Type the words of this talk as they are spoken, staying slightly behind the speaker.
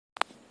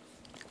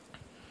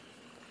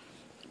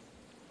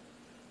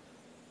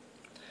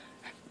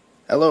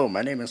Hello,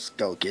 my name is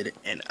Skull Kid,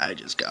 and I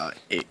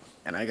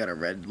got a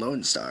red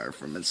Lonestar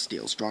from a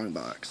steel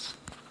strongbox.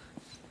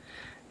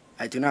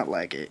 I do not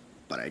like it,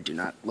 but I do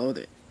not loathe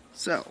it.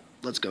 So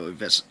let's go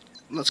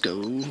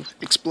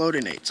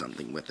explodinate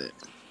something with it.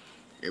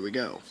 Here we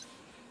go.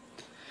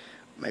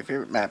 My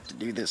favorite map to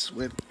do this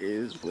with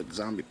is with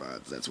zombie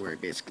pods. That's where I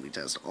basically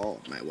test all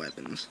of my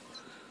weapons,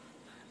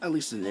 at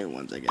least the new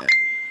ones I get.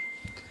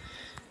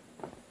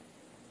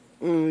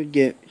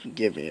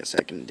 Give me a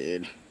second,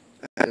 dude.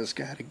 I just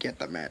gotta get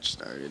the match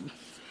started.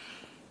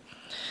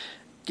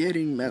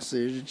 Getting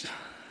messaged,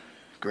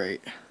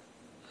 great.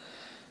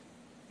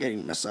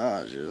 Getting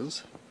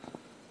massages,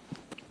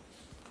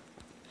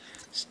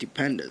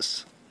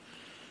 stupendous.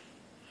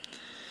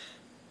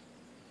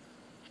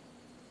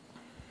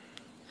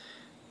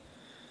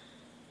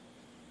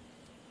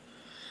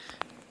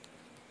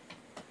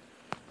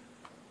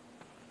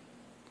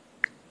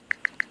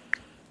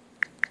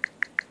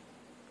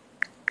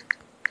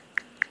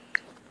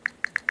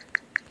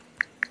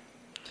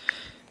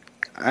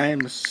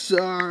 I'm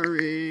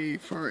sorry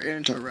for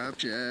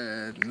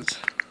interruptions.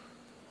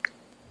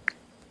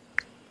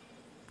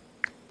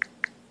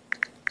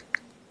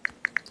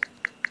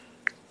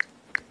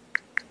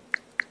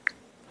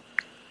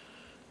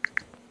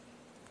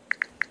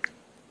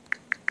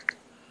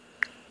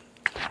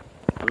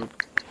 Oop.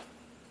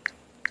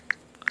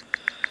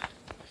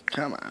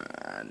 Come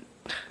on.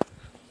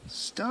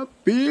 Stop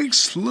being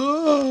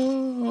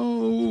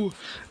slow.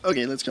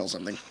 Okay, let's kill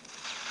something.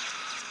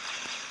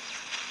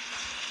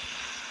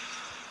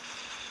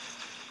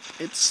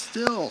 It's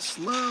still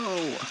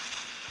slow.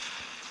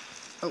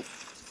 Oh,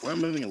 we're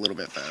moving a little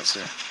bit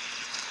faster.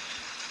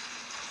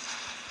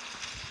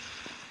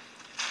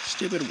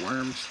 Stupid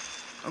worms.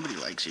 Nobody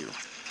likes you.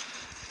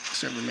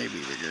 Except for maybe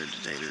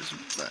regurgitators,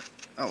 but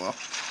oh well.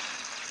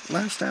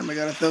 Last time I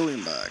got a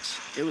Tholium box,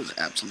 it was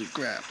absolute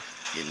crap.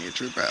 Gave me a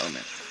trooper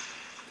element.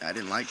 I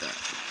didn't like that.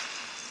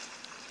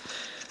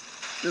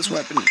 This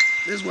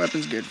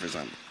weapon's good for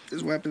something.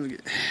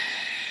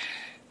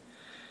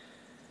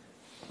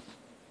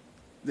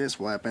 This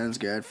weapon's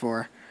good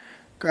for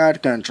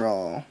crowd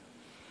control.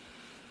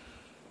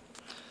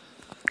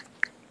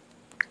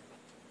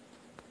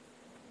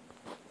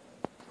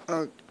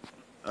 Oh,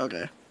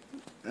 okay.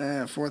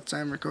 Fourth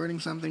time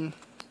recording something.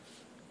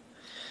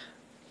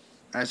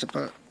 I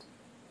suppose.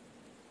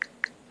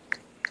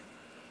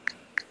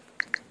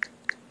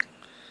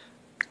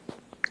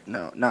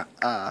 No, not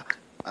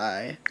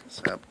I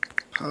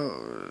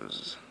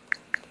suppose.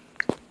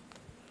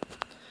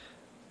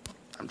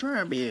 I'm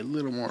trying to be a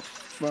little more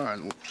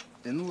fun.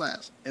 In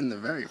the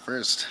very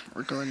first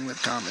recording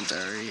with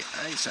commentary,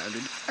 I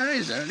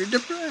sounded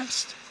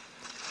depressed.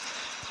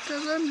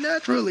 Because I'm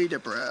naturally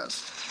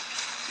depressed.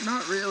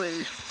 Not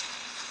really.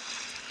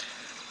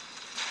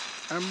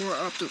 I'm more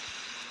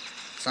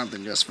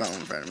something just fell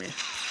in front of me.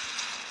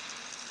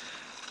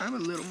 I'm a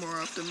little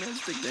more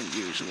optimistic than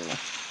usual.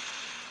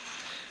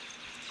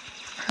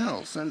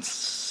 Hell, since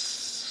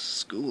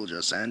school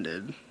just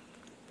ended,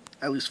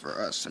 at least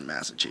for us in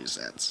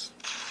Massachusetts.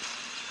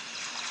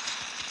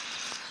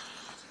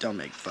 Don't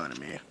make fun of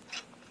me.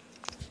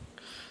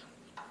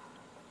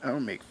 I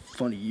don't make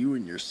fun of you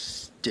and your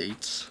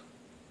states.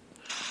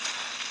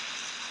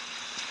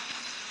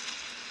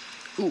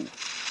 Ooh,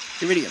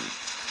 iridium.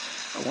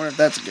 I wonder if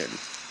that's good.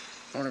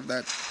 I wonder if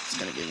that's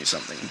gonna give me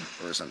something,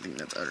 or something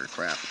that's utter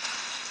crap.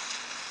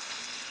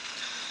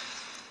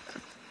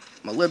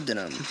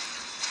 Molybdenum.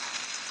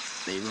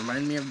 They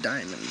remind me of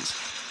diamonds.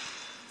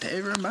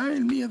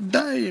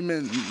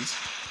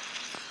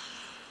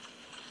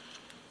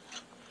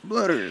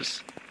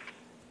 Bloaters.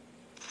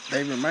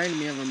 They remind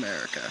me of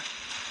America.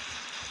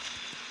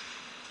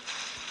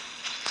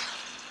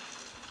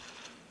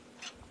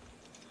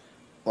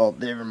 Well,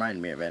 they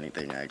remind me of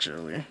anything,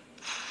 actually.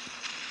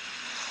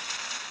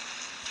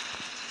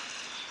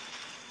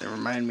 They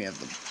remind me of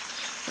the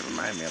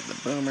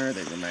boomer.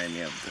 They remind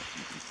me of the,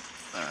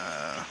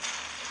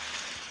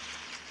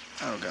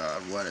 oh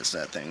god, what is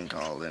that thing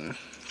called?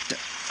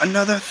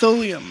 Another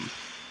Tholium!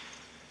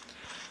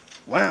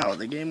 Wow,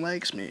 the game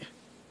likes me.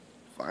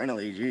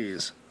 Finally,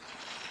 jeez.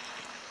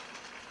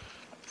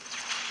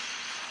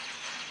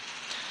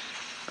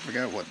 I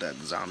forgot what that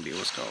zombie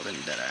was called in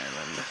Dead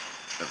Island.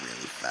 The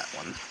really fat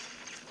one.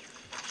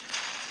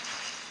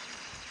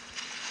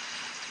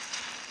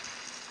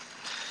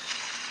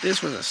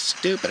 This was a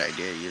stupid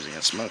idea, using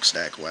a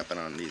smokestack weapon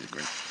on these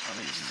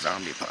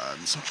zombie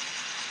pods.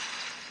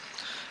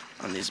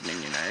 On these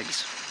minion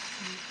eggs.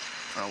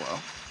 Oh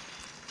well.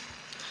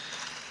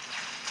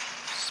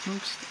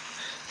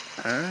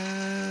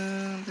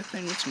 The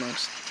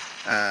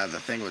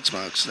thing with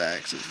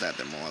smokestacks is that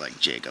they're more like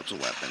Jacob's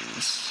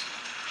weapons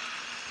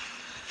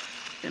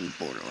in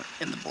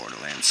the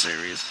Borderlands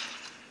series.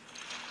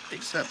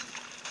 Except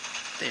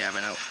they have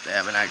an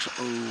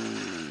actual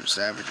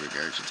savage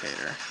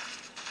regurgitator.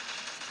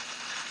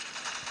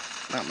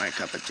 Not my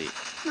cup of tea.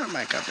 Not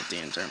my cup of tea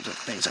in terms of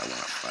things I want to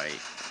fight.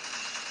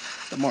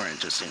 The more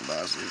interesting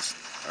bosses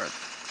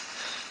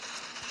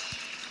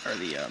are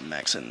the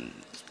mechs and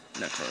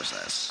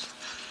necrosis.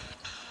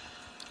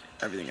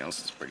 Everything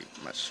else is pretty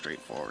much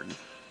straightforward.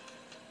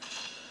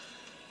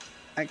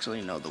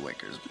 Actually, no, the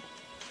Wicker's...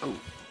 Oh,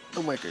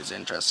 the Wicker's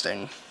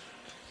interesting.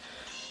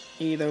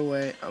 Either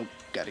way... Oh,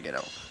 gotta get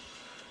out.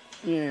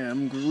 Yeah,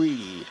 I'm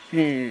greedy.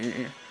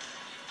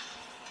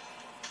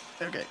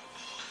 Okay,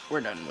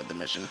 we're done with the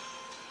mission.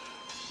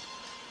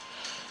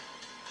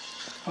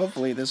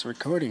 Hopefully this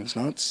recording's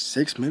not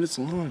 6 minutes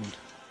long.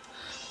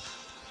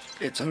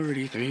 It's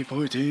already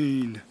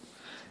 3:14.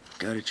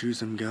 Gotta chew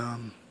some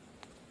gum.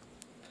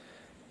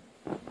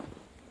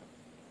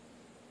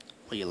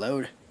 Will you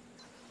load?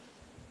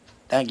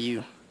 Thank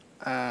you.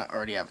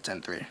 Already have a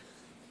 10-3.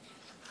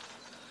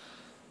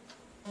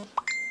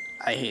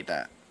 I hate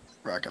that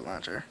rocket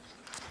launcher.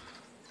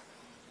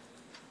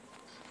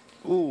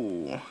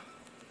 Ooh.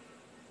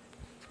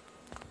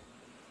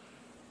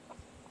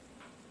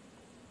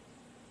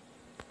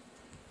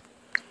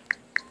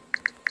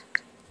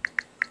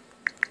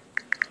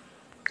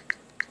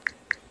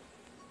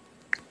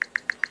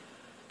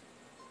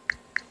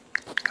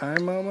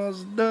 I'm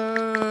almost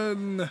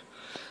done.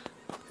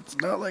 It's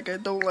not like I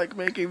don't like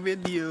making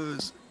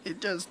videos. It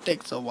just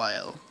takes a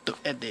while to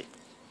edit.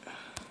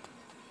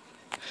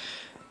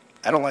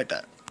 I don't like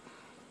that.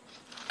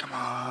 Come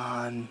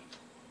on.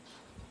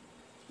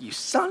 You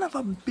son of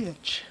a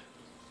bitch.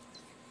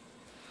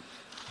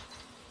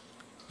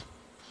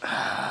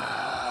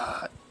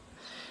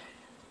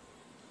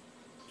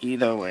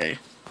 Either way,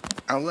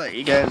 I'll let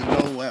you guys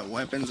know what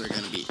weapons are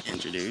going to be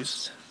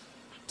introduced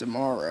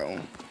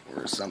tomorrow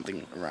or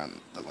something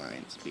around the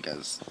lines,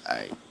 because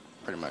I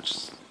pretty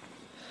much,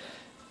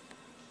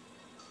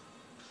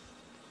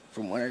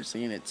 from what I've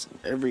seen, it's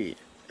every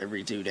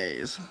 2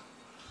 days.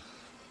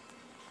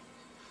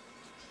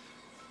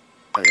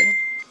 Okay,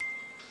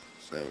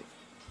 so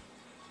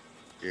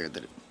here are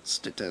the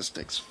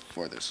statistics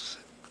for this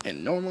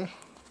in normal.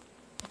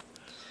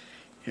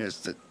 Here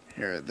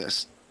are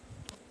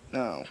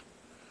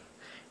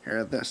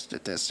the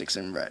statistics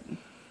in red.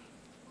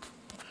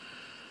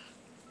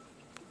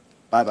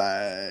 Bye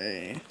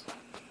bye.